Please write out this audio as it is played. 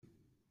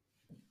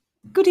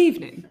Good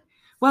evening.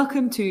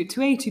 Welcome to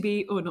A to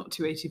B or not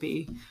to A to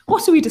B.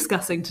 What are we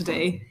discussing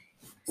today?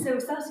 So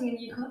we're starting a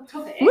new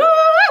topic, Woo!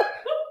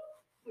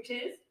 which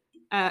is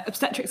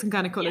Obstetrics and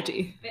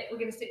gynecology. Yeah, but we're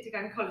going to stick to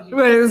gynecology.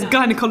 Well, it was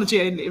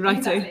gynecology only, right?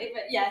 Exactly,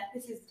 but yeah,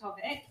 this is the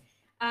topic.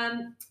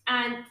 And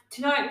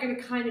tonight we're going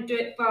to kind of do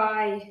it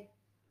by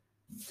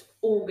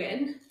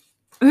organ.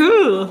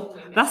 Ooh,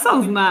 that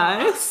sounds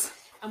nice.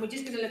 And we're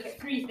just going to look at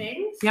 3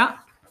 things. Yeah.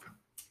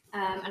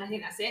 And I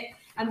think that's it.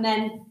 And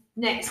then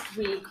next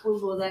week we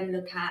will then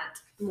look at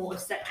more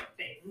obstetric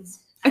things.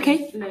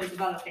 Okay. And loads of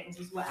other things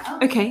as well.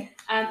 Okay.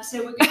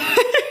 So we're going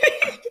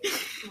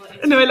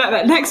to... No, I like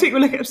that. Next week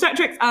we'll look at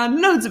obstetrics and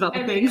loads of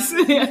other things. So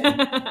we're going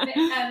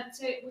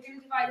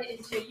to divide it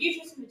into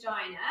uterus and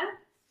vagina.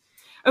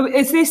 Oh,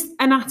 is this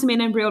anatomy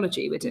and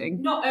embryology we're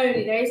doing? Not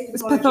only, there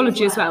is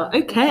pathology as well.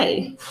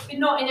 Okay. But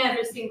not in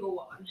every single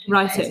one.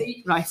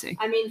 Righty, righty.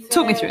 I mean,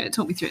 Talk me through it.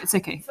 It's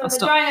okay. I'll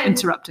stop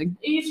interrupting.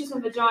 Uterus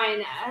and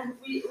vagina,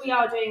 we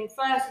are doing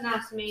first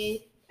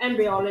anatomy,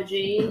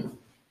 embryology,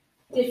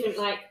 different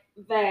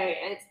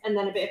variants, and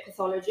then a bit of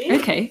pathology.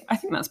 Okay, I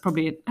think that's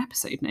probably an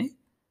episode, no?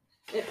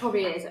 It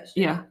probably is,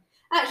 actually. Yeah.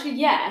 Actually,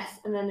 yes,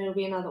 and then there'll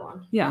be another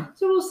one. Yeah.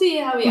 So we'll see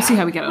how we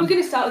get on. We're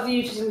going to start with the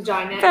uterus and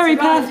vagina. Very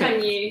perfect.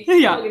 perfect.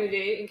 What we're going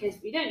to do, in case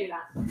we don't do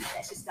that,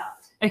 let's just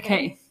start.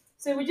 Okay.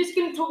 So we're just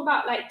going to talk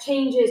about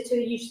changes to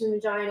the uterus and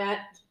vagina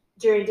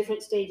during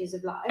different stages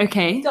of life.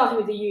 Okay. Starting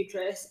with the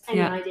uterus,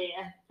 any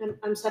idea?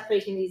 I'm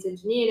separating these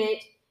into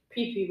neonate,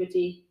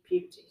 pre-puberty,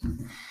 puberty.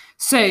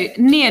 So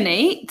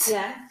neonate.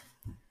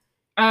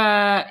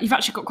 Yeah. You've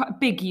actually got quite a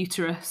big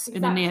uterus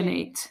in a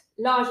neonate.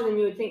 Larger than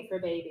you would think for a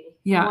baby.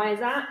 Yeah. And why is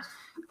that?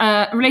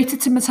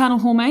 Related to maternal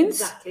hormones.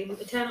 Exactly,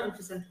 maternal and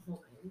placental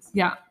hormones.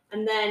 Yeah.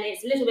 And then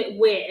it's a little bit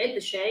weird, the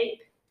shape,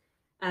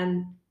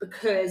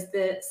 because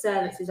the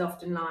cervix is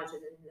often larger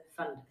than the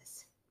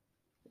fundus.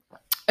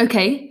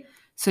 Okay,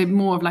 so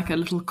more of a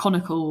little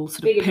conical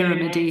sort of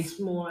pyramid-y.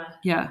 Smaller.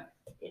 Yeah.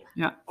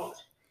 Odd.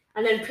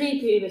 And then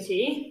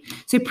pre-puberty.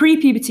 So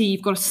pre-puberty,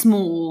 you've got a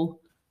small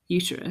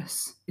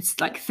uterus. It's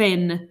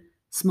thin,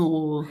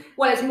 small.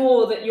 Well, it's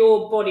more that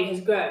your body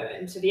has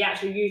grown, so the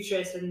actual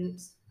uterus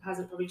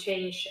hasn't probably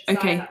changed size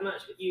that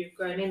much, but you've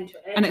grown into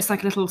it. And it's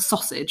like a little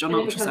sausage on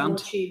ultrasound. It becomes more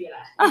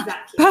tubular.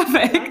 Exactly.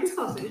 Perfect. Like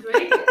sausage,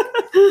 right?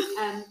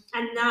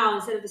 And now,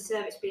 instead of the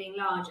cervix being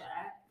larger,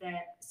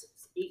 they're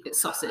equal. It's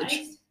sausage.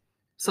 Size.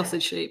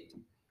 Sausage shape.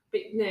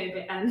 But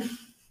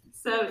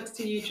cervix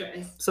to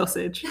uterus.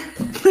 Sausage.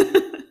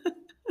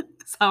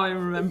 That's how I'm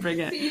remembering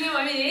it. But you know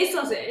what I mean? It is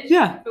sausage.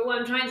 Yeah. But what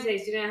I'm trying to say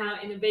is, do you know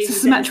how in a baby it's a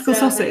symmetrical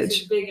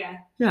sausage. Is bigger?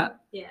 Yeah.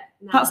 Yeah.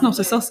 That's not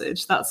a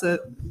sausage. That's a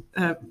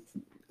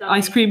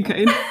ice cream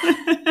cone.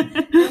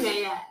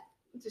 Okay, yeah.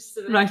 Just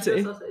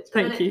righty. Sausage.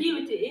 Thank you.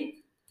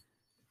 Puberty.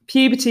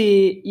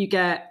 Puberty, you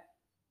get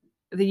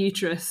the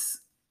uterus.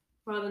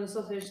 Rather than a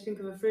sausage, think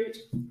of a fruit.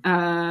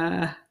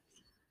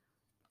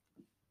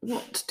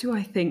 What do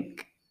I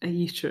think a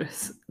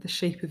uterus, the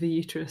shape of a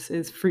uterus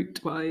is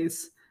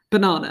fruit-wise?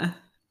 Banana?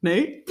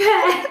 No?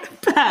 Pear.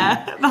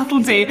 Pear.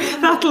 That'll do.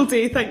 That'll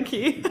do, thank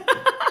you. The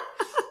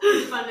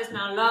fundus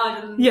now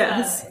larger than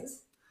the cervix.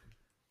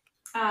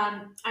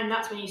 And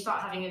that's when you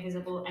start having a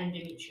visible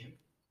endometrium.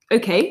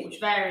 Okay. Which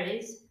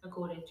varies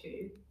according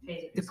to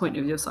the point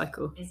of your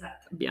cycle.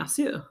 Exactly. Bien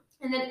sûr.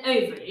 And then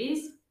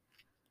ovaries.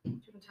 Do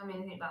you want to tell me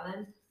anything about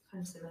them?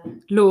 Kind of similar.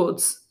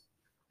 Lords.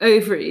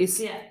 Ovaries.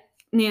 Yeah.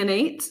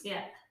 Neonate.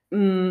 Yeah.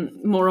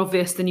 More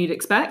obvious than you'd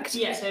expect.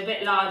 Yeah, so a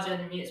bit larger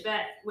than you'd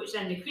expect, which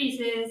then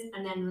decreases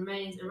and then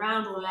remains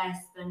around or less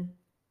than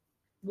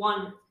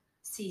 1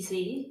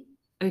 cc.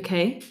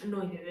 Okay.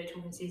 Annoyingly, they're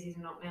talking cc's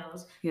and not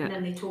mils. Yeah. And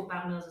then they talk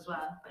about mils as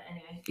well, but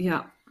anyway.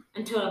 Yeah.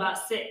 Until about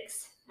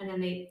 6, and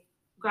then they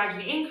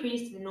gradually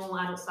increase to the normal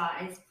adult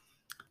size.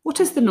 What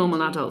is the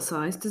normal adult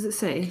size? Does it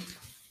say?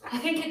 I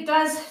think it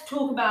does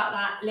talk about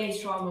that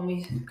later on when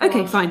we go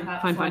Okay, on fine.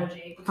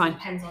 It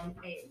depends on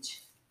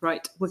age.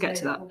 Right, we'll get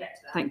to that. We'll get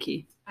to that. Thank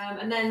you.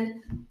 And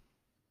then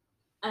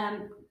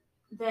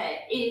there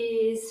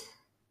is...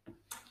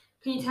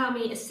 Can you tell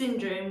me a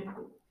syndrome?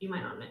 You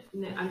might not know.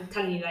 No, I'm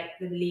telling you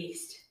the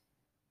least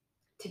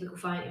typical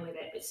finding with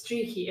it, but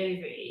streaky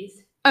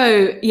ovaries.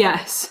 Oh,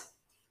 yes.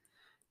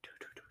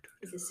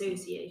 Is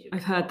associated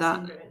with I've heard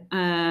that.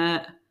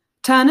 syndrome.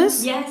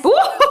 Turner's? Yes. Ooh!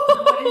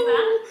 What is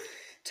that?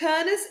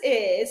 Turner's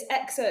is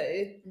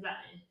exo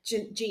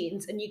Exactly.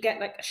 genes, and you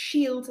get a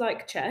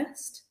shield-like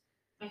chest.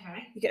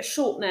 Okay. You get a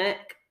short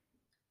neck.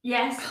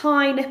 Yes.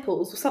 High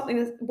nipples, or something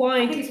that's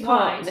wide. I think it's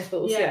high wide.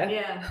 nipples.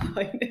 Yeah.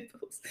 High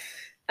nipples.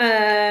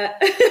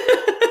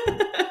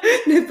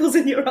 Nipples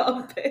in your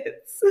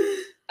armpits.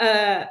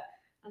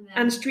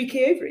 And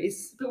streaky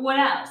ovaries. But what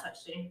else,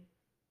 actually?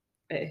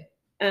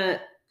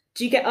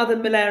 Do you get other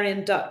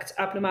Müllerian duct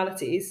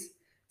abnormalities?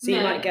 So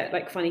you might get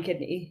funny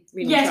kidney.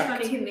 Yes,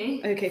 tract. funny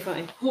kidney. Okay,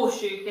 fine.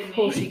 Horseshoe kidney.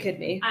 Horseshoe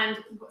kidney. And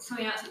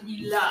something else that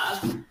you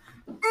love.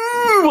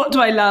 What do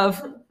I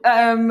love?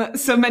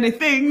 So many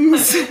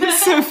things.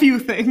 So few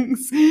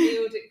things.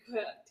 Aortic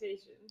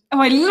coarctation. Oh,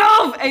 I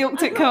love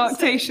aortic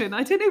coarctation.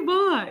 I don't know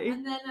why.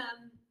 And then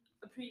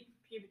a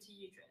pre-puberty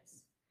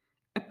uterus.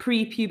 a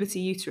pre-puberty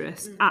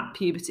uterus Mm. at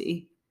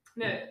puberty.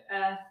 No,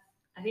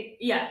 I think,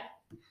 yeah.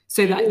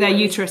 So that their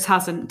always- uterus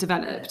hasn't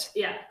developed.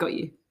 Yeah. Got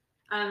you.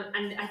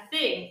 And I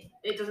think,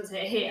 it doesn't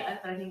say it here,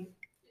 but I don't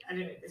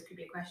know if this could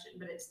be a question,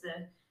 but it's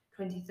the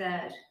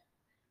 23rd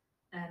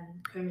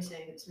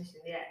chromosome that's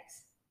missing the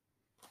X.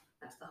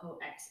 That's the whole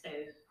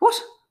XO. What?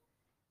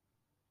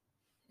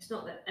 It's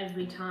not that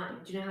every time.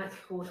 Do you know how it's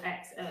called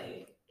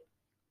XO?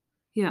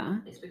 Yeah.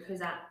 It's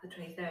because at the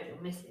 23rd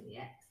you're missing the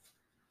X.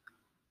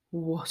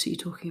 What are you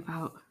talking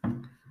about?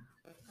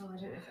 Oh, I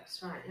don't know if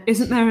that's right. No.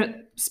 Isn't there a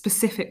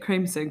specific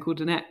chromosome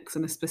called an X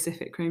and a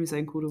specific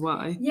chromosome called a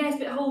Y? Yes,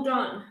 but hold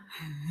on.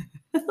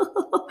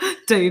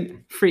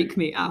 Don't freak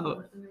me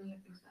out.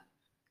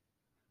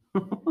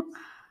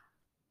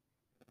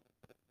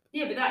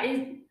 Yeah, but that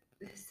is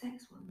the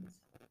sex ones.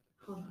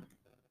 Hold on.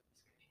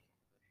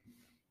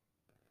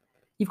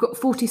 You've got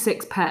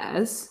 46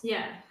 pairs,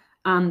 Yeah.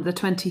 and the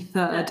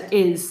 23rd Yeah,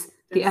 is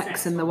the the X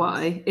sex and the ones.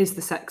 Y, is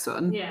the sex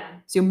one. Yeah.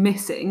 So you're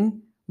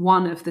missing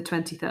one of the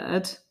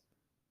 23rd,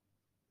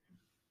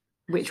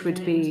 which So would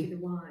then it must be... the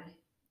Y.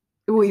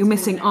 Well, you're It's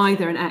missing called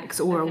either an XO. X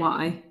or a Okay.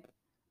 Y,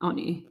 aren't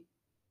you?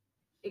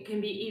 It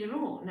can be either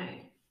or, no.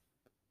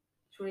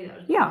 Surely that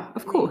would Yeah, make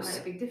of course.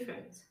 quite a big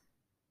difference.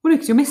 Well, no,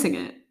 because you're missing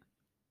it.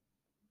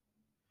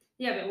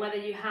 Yeah, but whether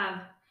you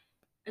have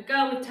a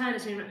girl with Turner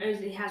syndrome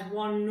only has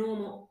one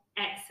normal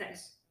X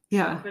sex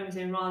Yeah.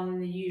 chromosome rather than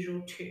the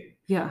usual two.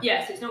 Yeah.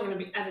 Yes, it's not going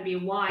to ever be a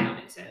Y on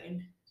its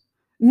own.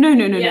 No.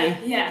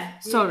 Yeah.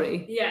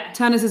 Sorry. Yeah.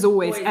 Turner's is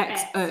always Always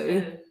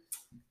XO,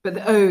 but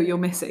the O you're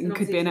missing And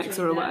could be an obviously X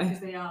or a Y. because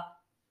they are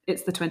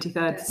It's the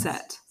 23rd Yes.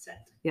 set.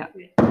 set. Yeah.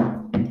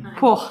 Fine.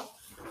 Poor.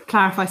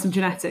 Clarify some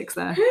genetics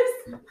there.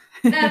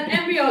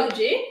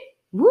 Embryology.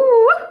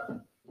 Woo!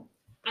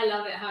 I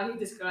love it how he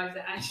describes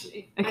it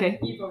actually. Okay.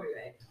 You probably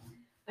won't.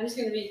 I'm just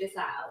going to read this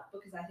out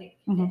because I think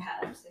Mhm. it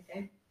helps,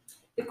 okay?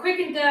 The quick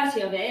and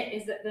dirty of it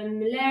is that the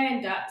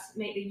Mullerian ducts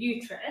make the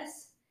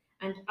uterus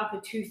and upper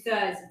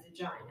 2/3 of the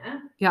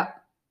vagina. Yeah.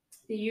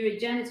 The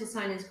urogenital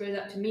sinus grows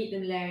up to meet the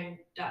Mullerian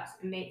ducts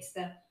and makes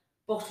the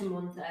bottom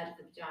 1/3 of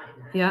the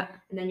vagina. Yeah.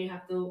 And then you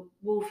have the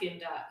Wolffian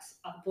ducts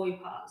are the boy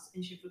parts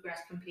and should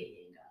progress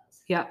completely in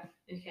girls. Yeah.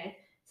 Okay.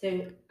 So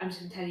I'm just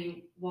going to tell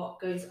you what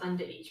goes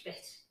under each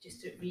bit,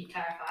 just to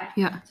re-clarify.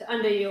 Yeah. So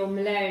under your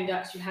Mullerian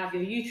ducts, you have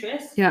your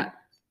uterus, Yeah.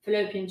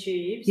 fallopian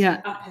tubes,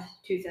 Yeah. upper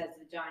 2/3 of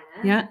the vagina.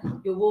 Yeah.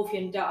 Your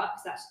Wolffian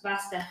ducts, that's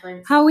vas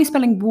deferens. How are we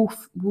spelling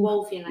wolf?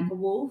 Wolffian, like a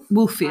wolf.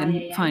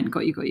 Wolfian. Yeah. Fine.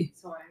 Got you.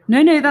 Sorry. I'm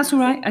No, not- that's all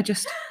right. I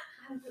just... I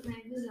haven't put my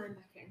Invisalign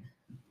back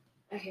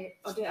in. Okay,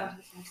 I'll do it after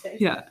this episode.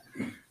 Yeah.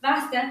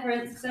 Vas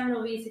deferens,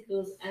 seminal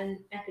vesicles, and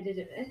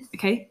epididymis.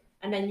 Okay.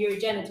 And then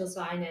urogenital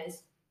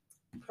sinus,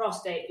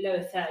 prostate,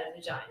 lower third of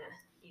vagina.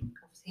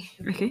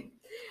 Obviously. Okay.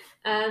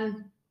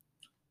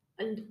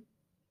 And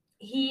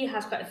he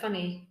has quite a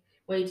funny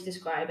way to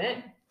describe it.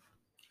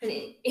 And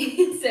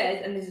it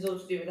says, and this is all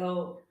to do with the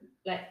whole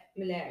like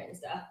malaria and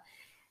stuff.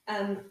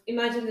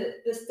 Imagine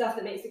that the stuff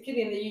that makes the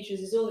kidney and the uterus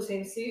is all the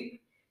same soup.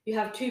 You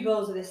have two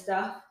bowls of this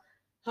stuff,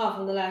 half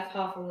on the left,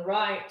 half on the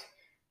right.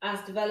 As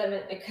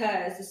development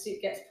occurs, the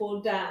soup gets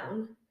poured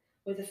down,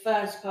 with the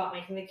first part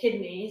making the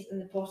kidneys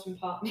and the bottom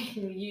part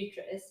making the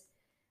uterus.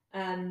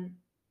 And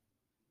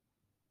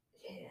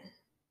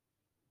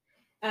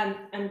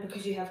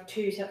because you have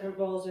two separate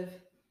bowls of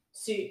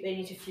soup, they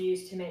need to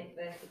fuse to make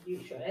the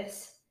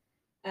uterus.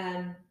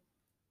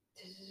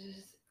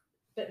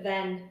 But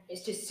then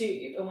it's just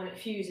soup, and when it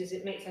fuses,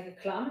 it makes like a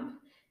clump.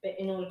 But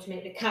in order to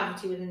make the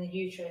cavity within the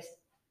uterus,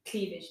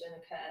 cleavage then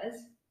occurs,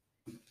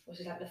 which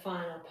is like the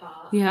final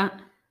part. Yeah.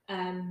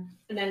 And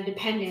then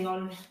depending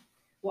on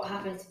what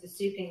happens to the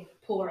souping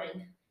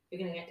pouring, you're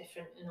going to get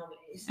different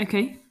anomalies.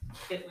 Okay.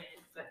 A bit weird,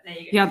 but there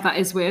you go. Yeah, that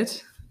is weird.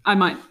 I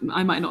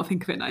might not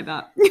think of it like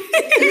that.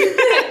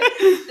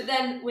 But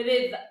then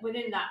within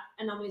that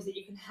anomalies that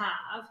you can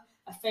have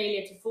a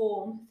failure to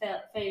form,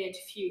 failure to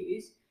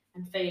fuse,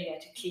 and failure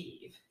to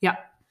cleave. Yeah.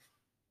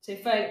 So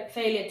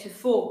failure to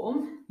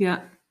form,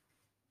 Yeah.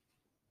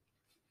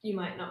 you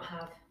might not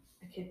have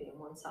a kidney on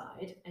one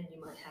side, and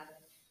you might have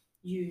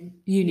a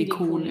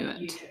Unicornuate.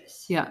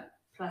 uterus. Yeah.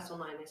 Plus or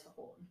minus a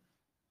horn,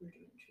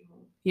 rudimentary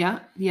horn. Yeah.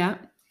 Yeah.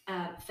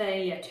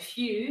 Failure to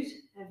fuse.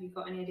 Have you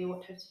got any idea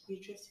what types of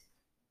uterus?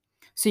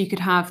 So you could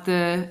have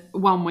the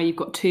one where you've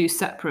got two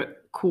separate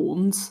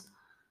horns,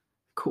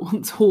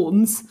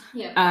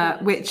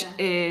 Yeah. which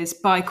is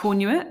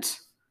bicornuate,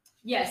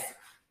 Yes.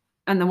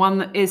 and the one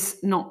that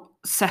is not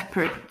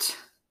separate.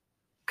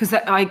 Because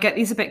I get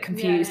these a bit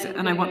confused, Yeah,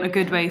 and I want a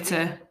good way to.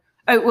 yeah.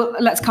 Oh well,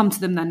 let's come to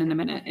them then in a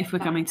minute if we're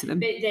coming to them.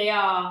 They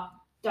are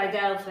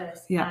didelphys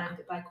Yeah. and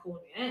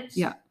bicornuate.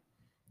 Yeah.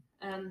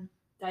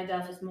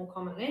 Didelphys more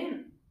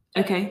commonly.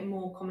 Okay.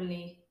 More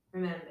commonly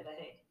remembered, I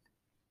think.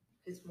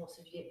 It's more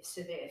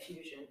severe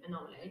fusion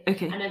anomaly.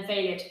 Okay. And then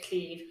failure to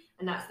cleave,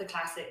 and that's the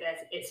classic.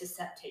 It's a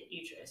septate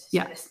uterus. So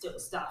Yeah. there's still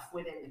stuff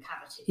within the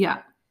cavity.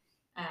 Yeah.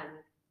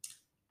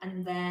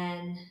 And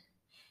then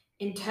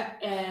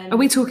Are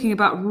we talking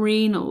about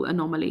renal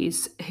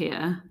anomalies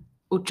here,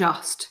 or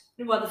just?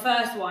 well, the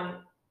first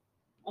one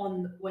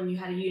on when you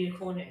had a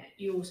unicornate,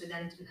 you also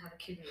then didn't have a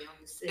kidney on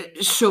the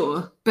same.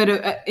 Sure, but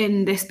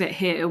in this bit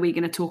here, are we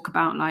going to talk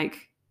about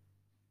like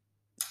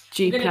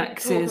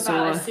duplexes talk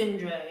about or a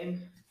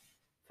syndrome,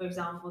 for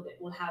example,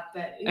 that will have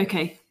both?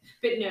 Okay,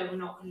 but no, we're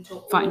not going to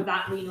talk Fine. all of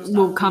that renal stuff.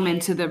 We'll come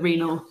into the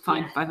renal.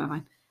 Fine, yeah.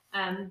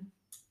 fine.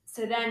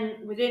 So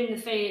then within the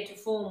failure to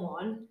form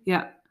one,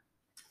 Yeah.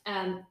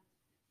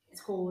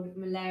 It's called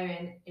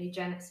Müllerian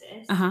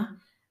agenesis.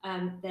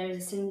 There is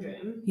a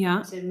syndrome.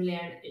 Yeah. So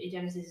Müllerian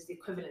agenesis is the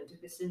equivalent of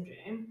the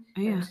syndrome.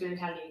 Oh, yeah. I'm just going to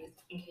tell you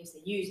in case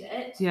they use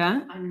it.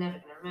 Yeah. I'm never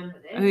going to remember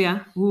this. Oh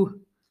yeah. Ooh.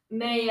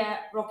 Meyer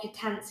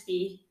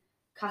Rokitansky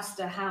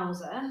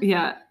Kuster-Hauser.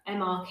 Yeah.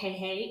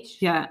 MRKH.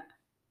 Yeah.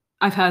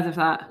 I've heard of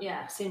that.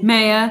 Yeah. Syndrome.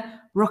 Meyer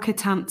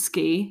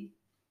Rokitansky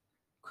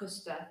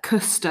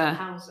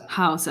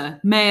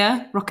Kuster-Hauser.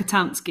 Meyer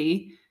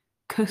Rokitansky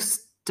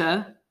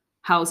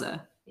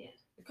Kuster-Hauser. Yeah.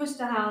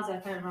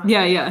 Kuster-Hauser, kind of right.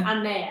 Yeah, yeah.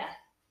 And Meyer.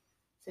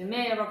 So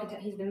Meyer Rokitansky,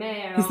 he's the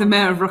mayor. He's the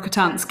mayor of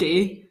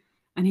Rokitansky,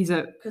 and he's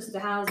a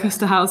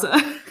Kuster-Hauser.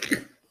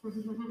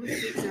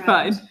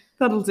 Fine,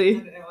 that'll do. I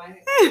don't know why.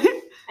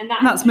 And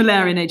that's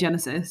Müllerian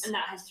agenesis. And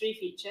that has 3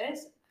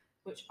 features,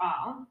 which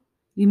are: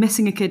 you're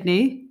missing a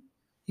kidney,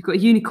 you've got a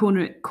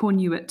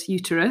unicornuate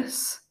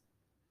uterus.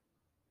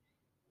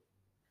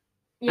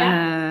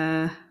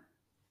 Yeah.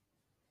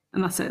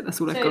 And that's it. That's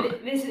all I've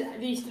got.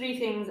 These 3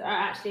 things are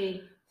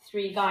actually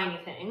 3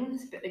 gynae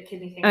things, but the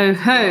kidney thing is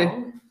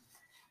wrong.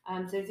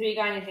 So 3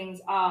 gynae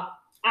things are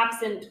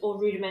absent or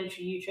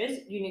rudimentary uterus,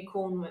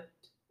 unicornuate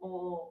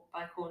or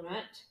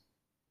bicornuate.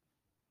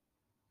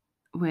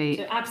 Wait.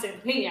 So absent,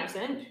 completely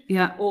absent.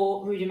 Yeah.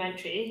 Or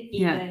rudimentary,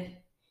 either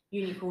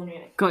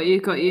unicornuate. Got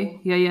you.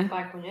 Yeah.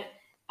 Bicornuate.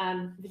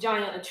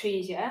 Vaginal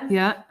atresia.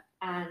 Yeah.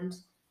 And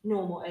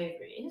normal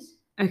ovaries.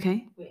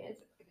 Okay. Weird.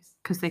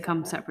 Because they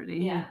come separately.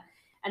 Yeah.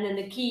 And then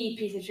the key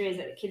piece of true is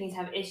that the kidneys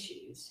have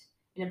issues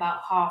in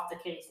about half the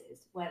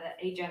cases where the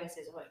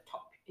agenesis or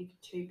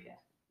ectopia.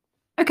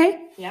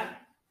 Okay. Yeah.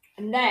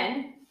 And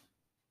then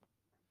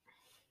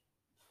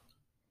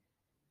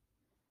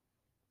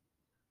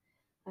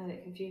I'm a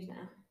bit confused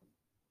now.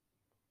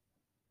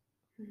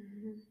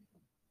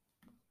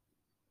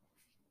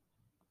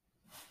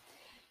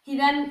 He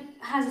then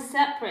has a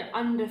separate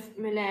under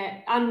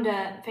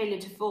failure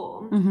to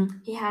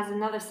form. He has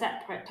another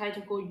separate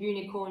title called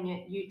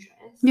unicornuate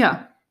uterus.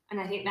 Yeah. And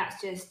I think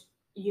that's just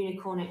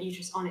unicornuate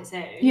uterus on its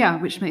own. Yeah,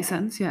 which makes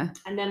sense. Yeah.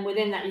 And then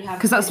within that you have,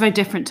 because that's very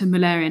different to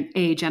Müllerian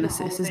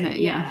agenesis, isn't it?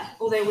 Yeah.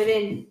 Although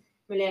within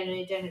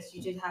Müllerian agenesis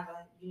you did have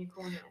a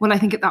unicornuate. Well, I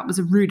think that was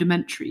a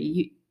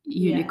rudimentary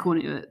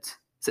unicornuate,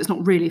 so it's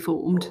not really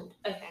formed.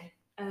 Okay.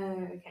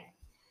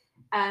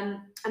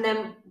 And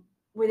then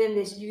within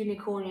this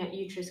unicornuate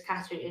uterus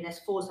category, there's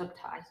 4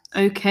 subtypes.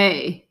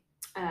 Okay.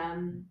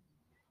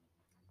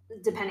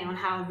 Depending on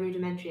how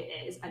rudimentary it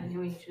is, I don't know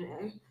what you need to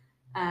know.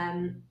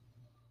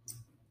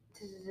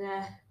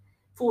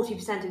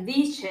 40% of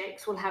these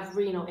chicks will have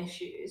renal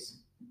issues.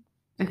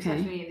 Okay.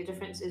 So the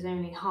difference is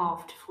only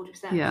half to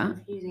 40%. Yeah.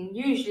 Using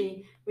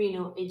usually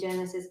renal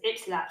agenesis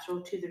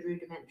ipsilateral to the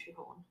rudimentary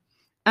horn.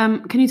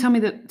 Can you tell me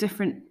the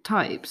different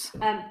types?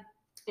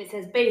 It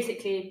says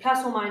basically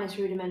plus or minus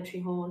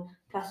rudimentary horn,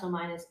 plus or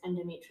minus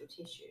endometrial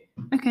tissue.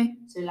 Okay.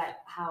 So like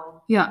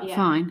how? Yeah.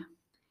 Fine.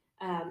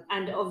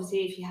 And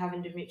obviously, if you have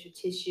endometrial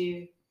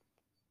tissue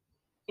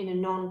in a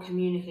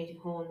non-communicating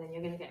horn, then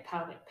you're going to get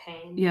pelvic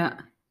pain.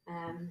 Yeah.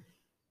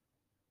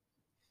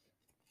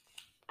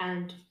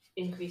 And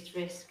increased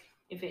risk,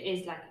 if it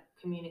is like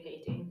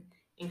communicating,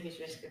 increased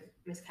risk of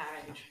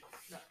miscarriage,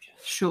 rupture.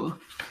 Sure.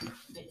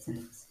 Makes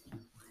sense.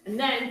 And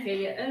then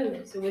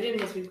failure. So within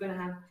this, we're going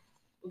to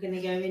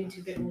go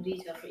into a bit more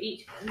detail for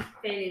each of them.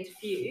 Failure to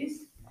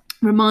fuse.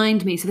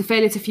 Remind me. So the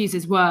failure to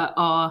fuses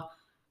are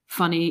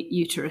funny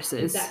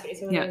uteruses. Exactly.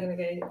 So we're going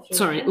to go through.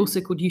 Sorry, them.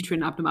 also called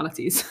uterine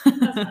abnormalities.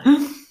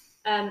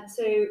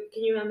 So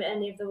can you remember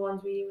any of the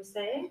ones we were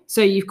saying?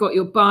 So you've got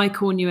your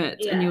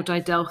bicornuate and your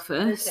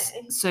didelphus.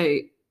 Okay. So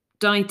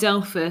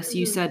didelphus,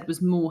 you said,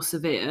 was more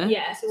severe.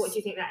 Yeah. So what do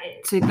you think that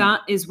is? So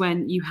that is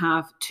when you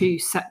have 2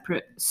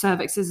 separate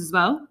cervixes as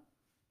well.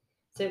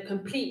 So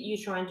complete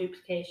uterine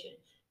duplication.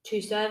 2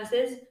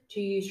 cervixes, 2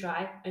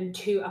 uteri, and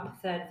 2 upper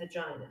third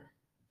vagina.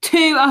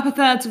 2 upper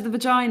thirds of the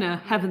vagina.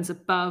 Heavens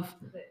above.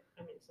 I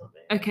mean, it's not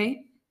there.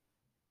 Okay.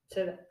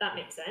 So that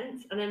makes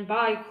sense. And then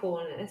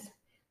bicornuate.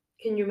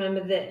 Can you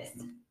remember this?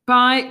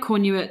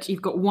 Bicornuate,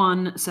 you've got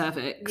 1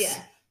 cervix.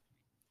 Yeah.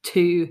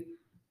 2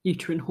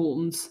 uterine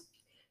horns.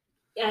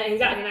 Yeah,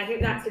 exactly. And I think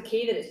that's the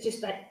key, that it's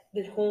just like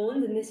the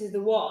horns, and this is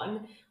the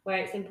one where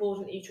it's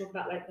important that you talk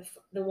about like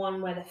the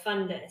one where the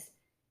fundus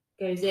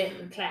goes in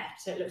and cleft,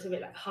 so it looks a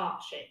bit like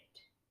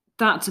heart-shaped.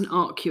 That's an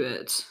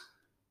arcuate.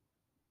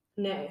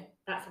 No,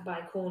 that's a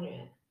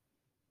bicornuate.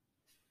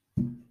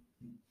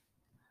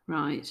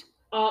 Right.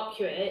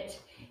 Arcuate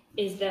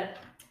is that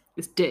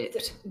it's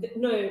dipped. The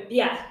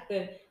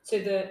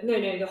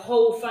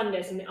whole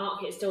fundus and the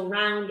arcuate is still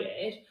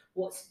rounded.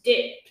 What's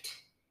dipped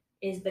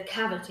is the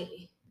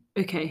cavity.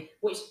 Okay.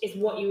 which is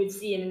what you would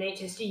see in an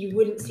HSG. You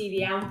wouldn't see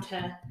the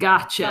outer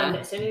Gotcha.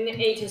 fundus. So in an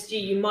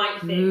HSG, you might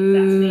think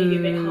that's maybe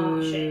a bit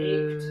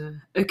heart-shaped.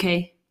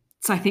 Okay.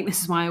 So I think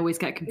this is why I always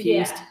get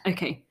confused. Yeah.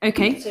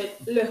 Okay. So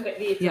look at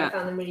these. Yeah. I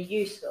found them really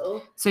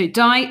useful. So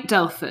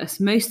Didelphus,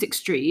 most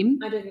extreme.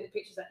 I don't think the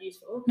picture's that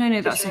useful. No,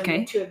 Just that's remember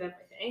okay. Two of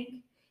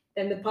everything.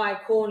 Then the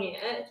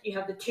bicornuate, you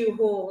have the two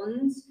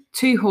horns.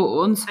 Two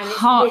horns, And it's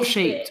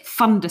heart-shaped this bit.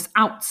 fundus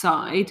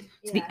outside.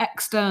 So the Yeah.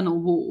 external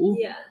wall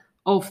Yeah.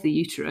 of the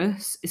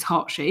uterus is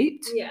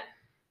heart-shaped. Yeah.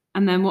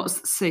 And then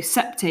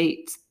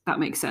septate, that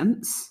makes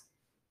sense.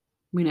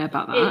 We know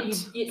about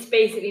that. It's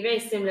basically very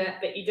similar,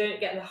 but you don't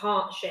get the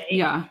heart shape.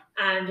 Yeah.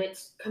 And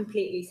it's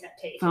completely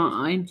septated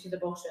Fine. to the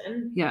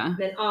bottom. Yeah.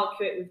 Then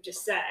arcuate, we've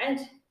just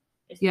said,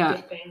 it's Yeah.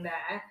 dipping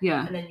there.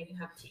 Yeah. And then you can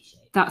have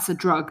T-shape. That's a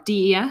drug.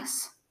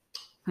 DES.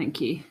 Thank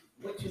you.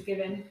 Which was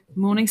given.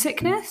 Morning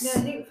sickness?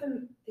 No, I think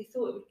they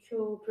thought it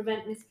would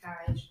prevent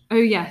miscarriage. Oh,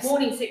 yes.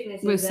 Morning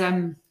sickness was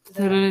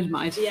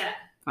thalidomide. Yeah.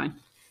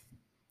 Fine.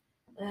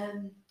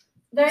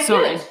 Very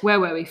Sorry, good. where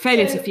were we?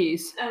 Failure So, to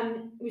fuse.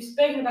 We've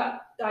spoken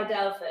about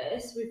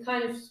Didelphus. We've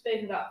kind of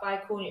spoken about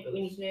bicornuate, but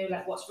we need to know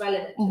like what's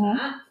relevant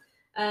to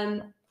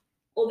that.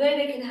 Although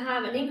they can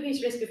have an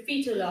increased risk of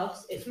fetal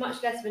loss, it's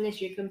much less of an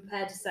issue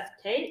compared to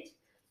septate.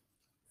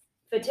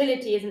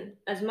 Fertility isn't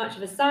as much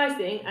of a size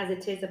thing as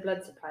it is a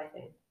blood supply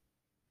thing.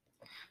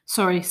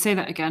 Sorry, say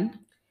that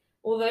again.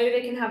 Although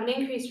they can have an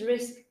increased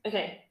risk.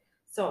 Okay,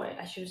 sorry,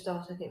 I should have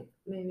started. I think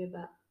maybe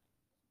about.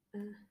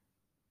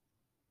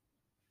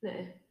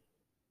 No.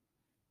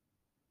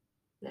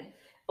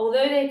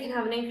 Although they can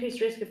have an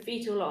increased risk of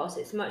fetal loss,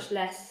 it's much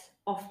less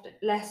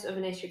of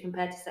an issue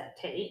compared to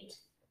septate.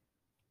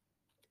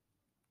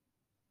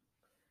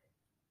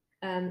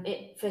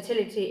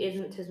 Fertility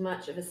isn't as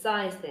much of a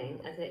size thing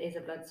as it is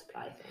a blood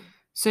supply thing.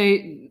 So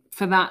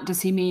for that,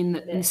 does he mean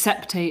that in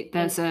septate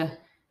there's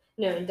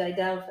No, in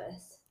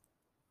Didelphus.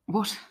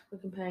 What? We're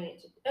comparing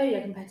it to... Oh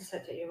yeah, compared to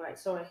septate, you're right,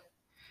 sorry.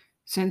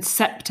 So in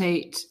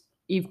septate,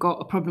 you've got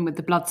a problem with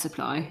the blood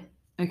supply.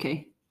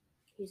 Okay.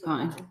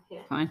 Fine.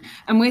 Yeah. Fine.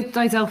 And with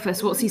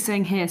Didelphus, what's he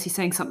saying here? Is he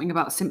saying something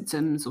about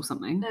symptoms or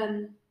something?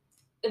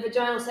 The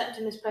vaginal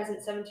septum is present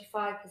 75%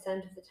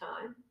 of the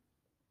time.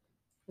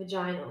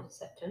 Vaginal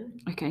septum.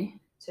 Okay.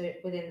 So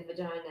within the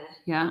vagina.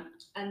 Yeah.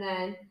 And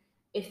then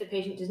if the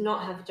patient does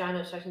not have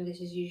vaginal obstruction,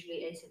 this is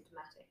usually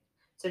asymptomatic.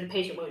 So the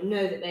patient won't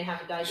know that they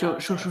have a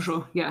Didelphus.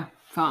 Sure. Yeah,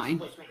 fine.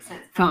 Which makes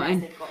sense.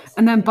 Fine.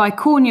 And then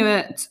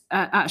bicornuate,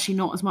 actually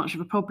not as much of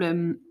a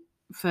problem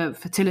for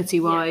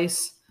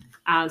fertility-wise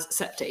as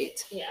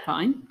septate. Yeah.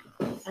 Fine.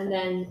 And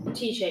then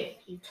T-shape,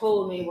 you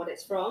told me what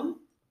it's from.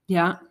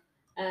 Yeah.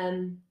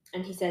 And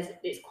he says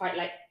it's quite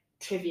like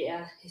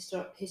trivia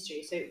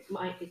history, so it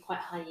might be quite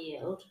high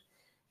yield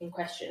in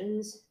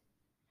questions.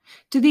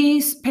 Do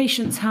these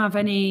patients have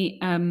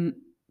any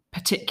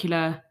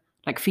particular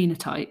like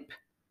phenotype?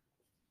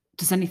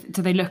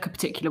 Do they look a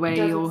particular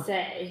way or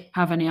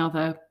have any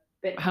other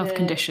health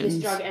conditions?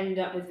 This drug ended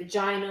up with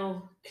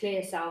vaginal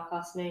clear cell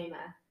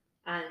carcinoma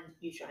and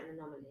uterine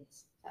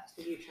anomalies. That's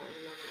the uterine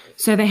anomalies.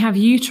 So they have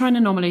uterine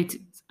anomalies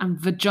and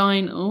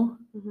vaginal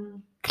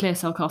clear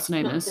cell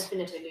carcinomas. Not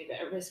definitively, but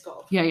at risk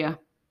of. Yeah.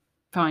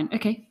 Fine.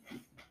 Okay.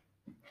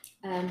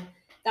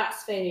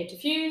 That's failure to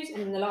fuse,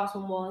 and then the last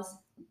one was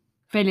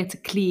failure to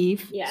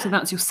cleave. Yeah. So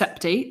that's your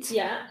septate.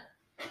 Yeah.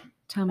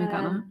 Tell me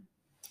about that.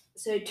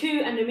 So two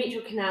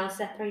endometrial canals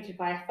separated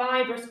by a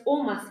fibrous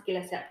or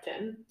muscular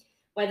septum.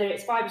 Whether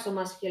it's fibrous or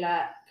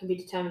muscular can be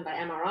determined by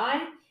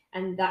MRI,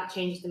 and that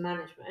changes the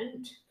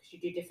management because you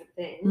do different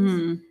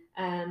things.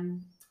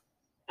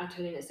 I'll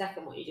tell you in a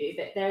second what you do,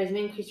 but there is an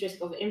increased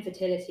risk of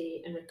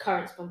infertility and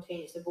recurrent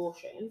spontaneous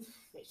abortion.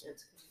 Makes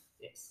sense because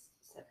it's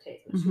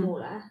septate much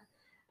smaller.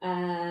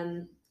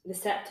 The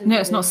septum. No,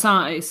 it's not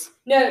size.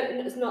 No,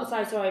 it's not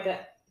size. Sorry,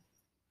 but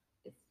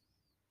it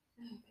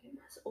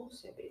must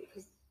also be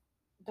because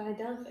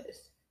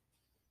Didelphus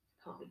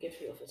can't be good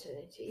for your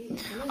fertility.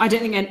 I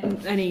don't think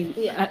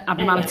any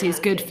abnormality is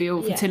good for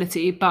your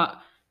fertility, but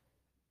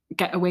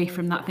get away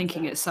from that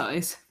thinking it's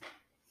size.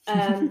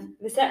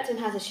 The septum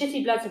has a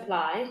shitty blood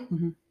supply,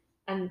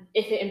 and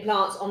if it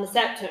implants on the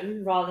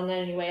septum rather than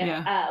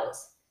anywhere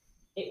else,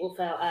 it will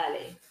fail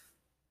early.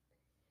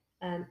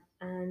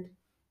 And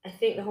I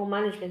think the whole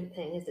management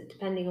thing is that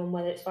depending on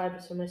whether it's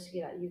fibrous or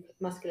muscular, you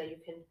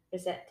can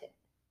resect it.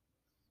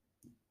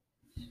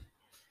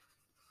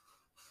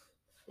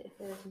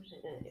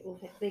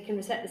 They can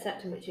resect the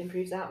septum, which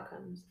improves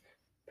outcomes,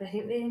 but I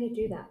think they only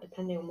do that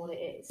depending on what it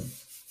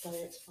is, whether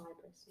it's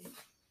fibrous.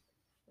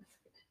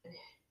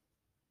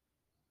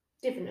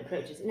 Different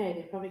approaches. No,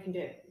 they probably can do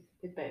it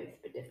with both,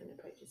 but different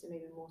approaches, and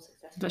maybe more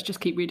successful. Let's just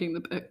keep reading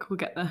the book. We'll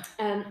get there.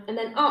 And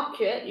then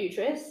arcuate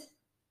uterus.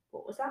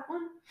 What was that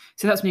one?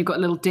 So that's when you've got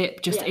a little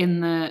dip just in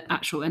the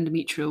actual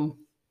endometrial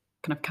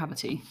kind of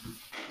cavity.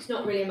 It's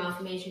not really a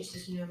malformation, it's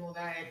just a normal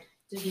variant.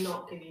 It does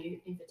not give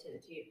you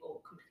infertility or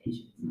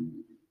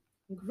complications.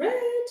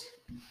 Great.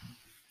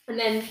 And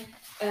then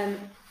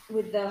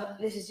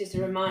this is just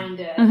a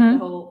reminder of the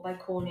whole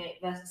bicornuate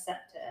versus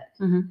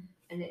septate.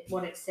 And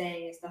what it's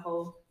saying is the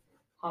whole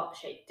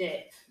heart-shaped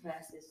dip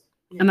versus.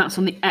 And that's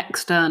on the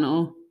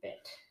external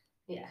bit.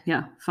 Yeah.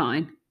 Yeah,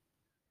 fine.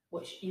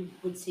 Which you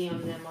would see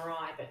on the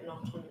MRI, but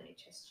not on the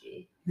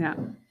HSG. Yeah.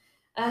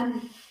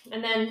 And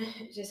then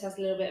it just has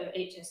a little bit of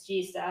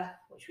HSG stuff,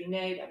 which we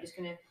know, but I'm just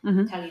going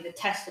to tell you the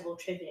testable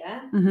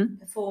trivia.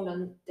 Performed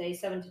on day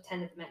 7 to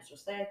 10 of the menstrual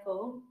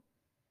cycle.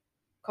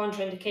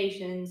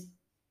 Contraindications.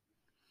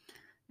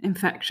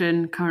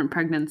 Infection, current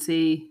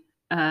pregnancy,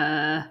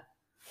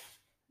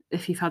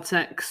 if you've had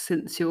sex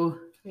since your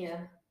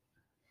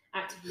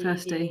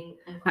first day.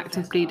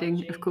 Active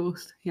bleeding, of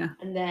course, yeah.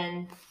 And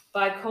then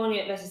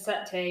biconiate versus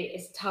septate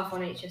is tough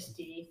on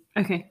HSG.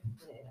 Okay.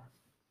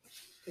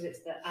 Because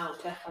it's the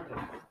outer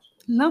fundamental.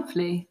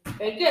 Lovely.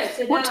 Very good.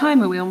 So what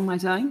time are we on, my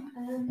darling? I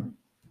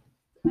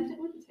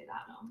wouldn't say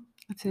that long.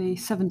 I'd say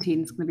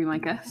 17 is going to be my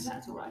guess.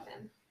 That's all right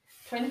then.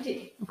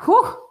 20.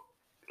 Whew.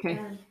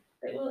 Okay.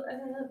 We're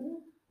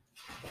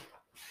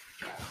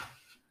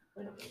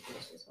not going to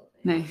finish this whole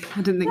thing. No,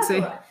 I didn't think so.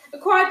 Right.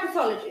 Acquired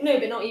pathology. No,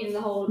 but not even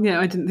the whole. Yeah,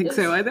 I didn't think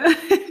so either.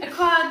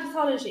 Acquired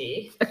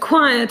pathology.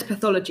 Acquired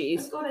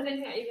pathologies. Oh God, I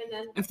don't think I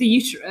even. Of the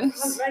uterus.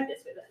 I haven't read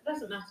this, but it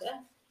doesn't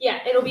matter. Yeah,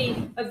 it'll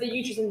be of the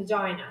uterus and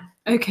vagina.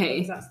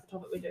 Okay. Because that's the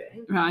topic we're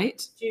doing.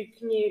 Right. Do you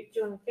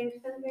want to think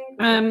of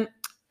anything?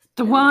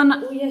 The one.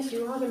 Oh yes,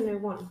 you are going to know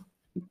one.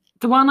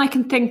 The one I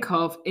can think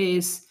of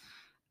is,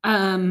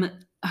 it's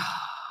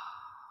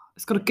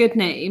got a good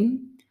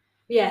name.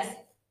 Yes,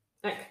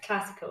 like a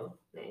classical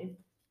name.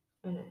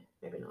 Oh no,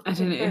 maybe not. I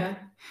don't know.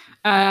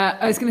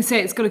 I was going to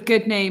say it's got a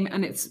good name,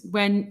 and it's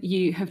when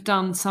you have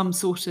done some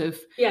sort of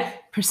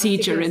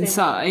procedure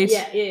inside.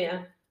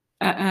 Yeah.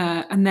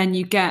 And then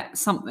you get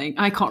something.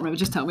 I can't remember.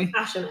 Just tell me.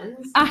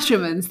 Asherman's.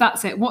 Asherman's.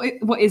 That's it.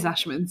 What is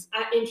Asherman's?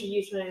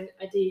 Intrauterine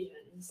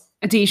adhesions.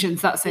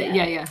 Adhesions. That's it.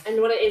 Yeah.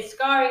 And what it is,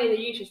 scarring in the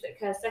uterus that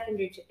occurs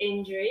secondary to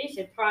injury,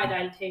 so prior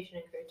dilatation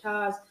and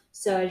curettage,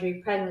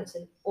 surgery,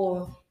 pregnancy,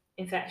 or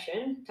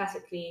infection,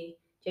 classically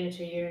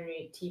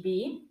genitourinary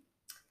TB.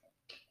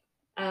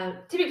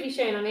 Typically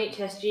shown on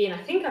HSG, and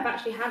I think I've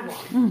actually had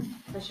one.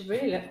 I should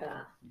really look for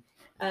that.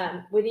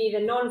 With either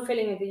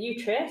non-filling of the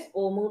uterus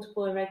or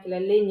multiple irregular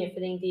linear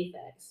filling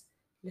defects,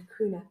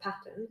 lacuna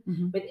pattern,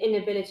 with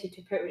inability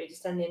to appropriately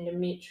distend the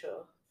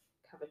endometrial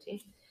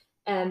cavity.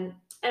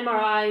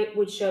 MRI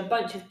would show a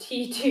bunch of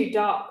T2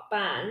 dark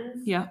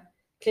bands. Yeah.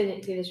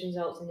 Clinically, this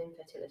results in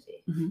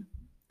infertility.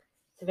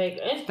 So very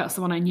good. That's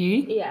the one I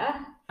knew.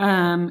 Yeah.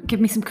 Give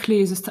me some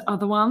clues as to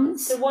other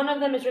ones. So one of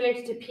them is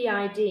related to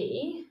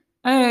PID.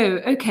 Oh,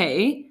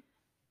 okay.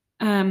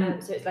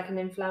 So it's like an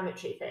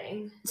inflammatory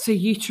thing. So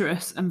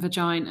uterus and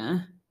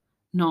vagina,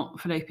 not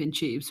fallopian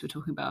tubes we're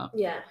talking about.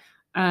 Yeah.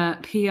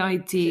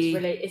 PID.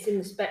 It's in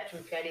the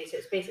spectrum of PID, so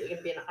it's basically going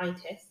to be an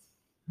itis.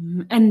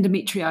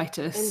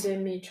 Endometritis.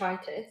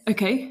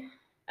 Okay.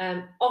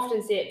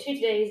 Often see it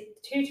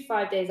 2 to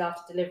 5 days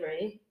after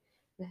delivery.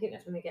 And I think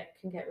that's when they can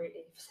get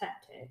really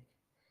septic.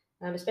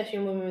 Especially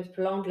in women with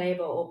prolonged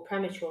labour or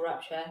premature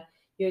rupture,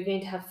 you're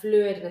going to have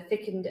fluid and a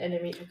thickened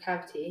endometrial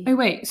cavity. Oh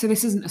wait, so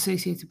this isn't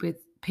associated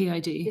with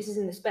PID? This is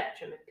in the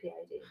spectrum of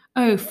PID.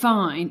 Oh,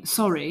 fine.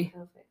 Sorry.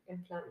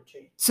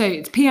 Inflammatory. So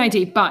it's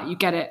PID, but you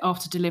get it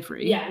after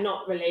delivery. Yeah,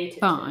 not related.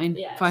 Fine.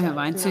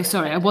 Fine. So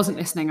sorry, I wasn't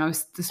listening. I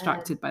was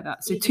distracted by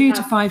that. So 2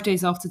 to 5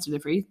 days after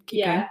delivery.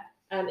 Keep going.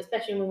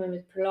 Especially in women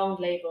with prolonged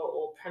labour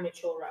or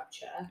premature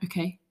rupture.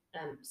 Okay.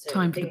 So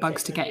time for the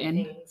bugs to get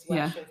in.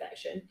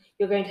 Infection.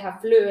 You're going to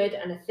have fluid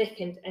and a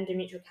thickened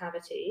endometrial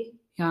cavity.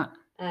 Yeah.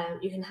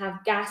 You can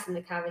have gas in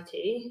the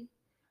cavity,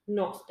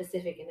 not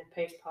specific in a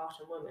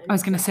postpartum woman. I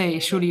was going to say,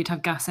 surely you'd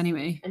have gas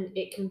anyway. And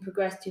it can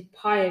progress to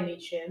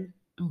pyometrium.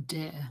 Oh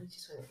dear. Which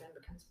is when it then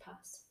becomes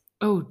pus.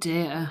 Oh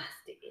dear.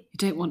 Nasty. You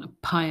don't want a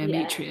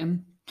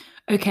pyometrium. Yeah.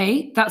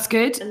 Okay, that's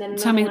good. And then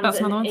tell me about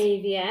some other ones.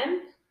 AVM.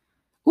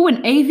 Oh,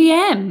 an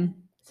AVM.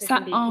 So is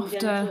that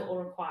after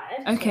or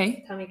acquired?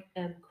 Okay. So tell me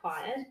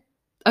acquired.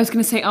 I was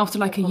going to say after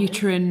like a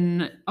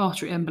uterine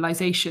artery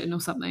embolization or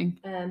something.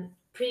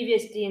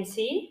 Previous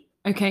D&C.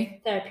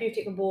 Okay.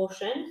 Therapeutic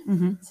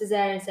abortion,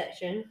 cesarean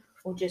section,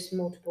 or just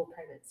multiple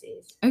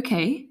pregnancies.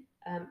 Okay.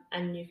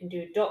 And you can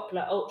do a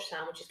Doppler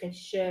ultrasound, which is going to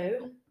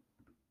show.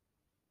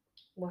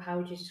 Well, how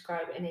would you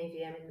describe an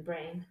AVM in the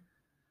brain?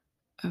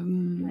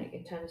 Like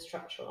in terms of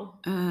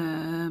structural.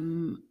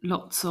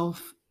 Lots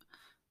of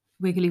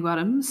wiggly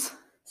worms.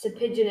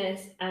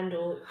 Serpiginous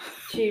and/or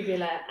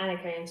tubular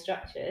anechoic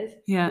structures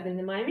within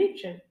the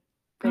myometrium.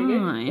 Very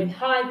good. With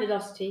high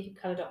velocity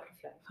colour Doppler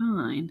flow.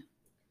 Fine.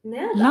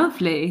 Nailed that.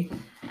 Lovely.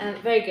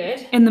 Very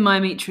good. In the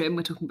myometrium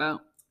we're talking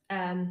about.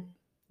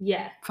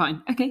 Yeah.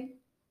 Fine. Okay.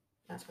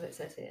 That's what it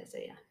says here. So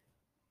yeah.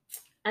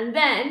 And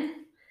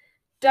then,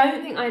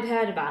 don't think I'd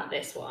heard about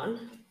this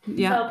one.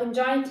 Yeah.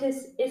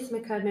 Salpingitis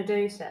ischica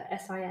nodosa,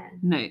 SIN.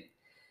 No.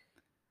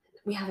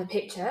 We have a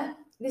picture.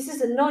 This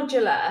is a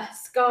nodular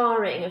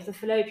scarring of the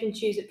fallopian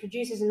tubes that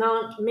produces an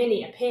Aunt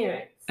Minnie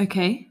appearance.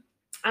 Okay.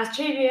 As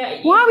trivia.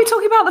 Why are we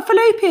talking about the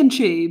fallopian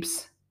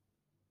tubes?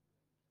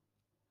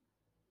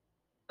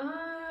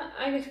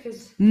 I guess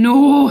because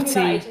naughty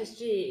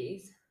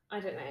HSGs. I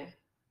don't know.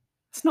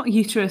 It's not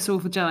uterus or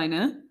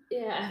vagina.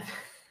 Yeah.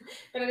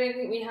 But I don't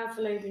think we have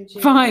fallopian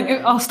tubes.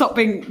 Fine, I'll stop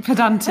being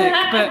pedantic,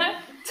 but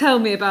tell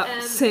me about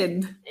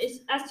sin.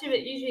 As to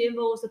it usually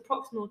involves the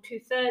proximal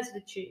 2/3 of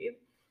the tube.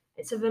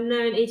 It's of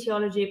unknown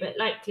etiology, but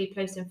likely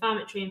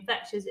post-inflammatory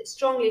infections. It's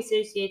strongly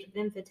associated with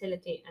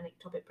infertility and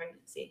ectopic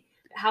pregnancy.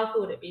 But how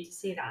cool would it be to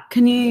see that?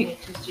 Can you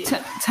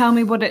tell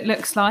me what it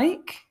looks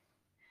like?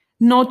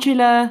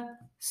 Nodular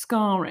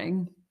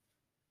scarring.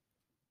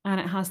 And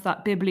it has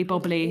that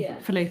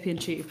bibbly-bobbly fallopian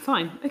tube.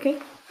 Fine, okay.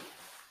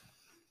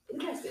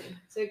 Interesting.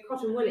 So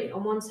cotton woolly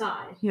on one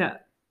side. Yeah.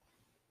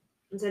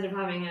 Instead of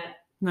having a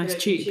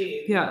nice tube.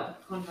 Yeah.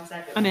 Contrast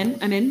I'm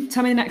in.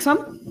 Tell me the next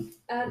one.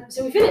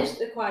 So we finished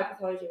the acquired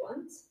pathology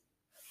ones.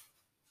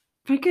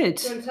 Very good.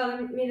 Do you want to tell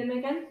me them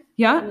again?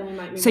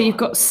 Yeah. So you've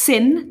got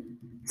sin,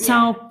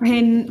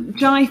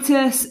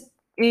 salpingitis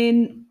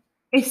in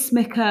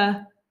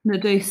ismica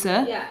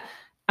nodosa. Yeah.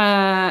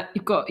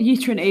 You've got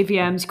uterine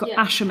AVMs, you've got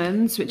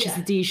Asherman's, which is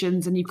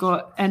adhesions, and you've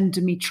got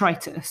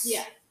endometritis.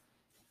 Yeah.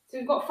 So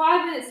we've got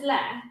 5 minutes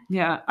left.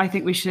 Yeah, I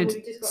think we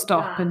should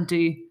stop and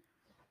do,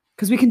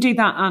 because we can do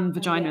that and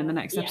vagina in the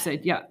next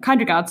episode. Yeah, kind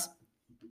regards.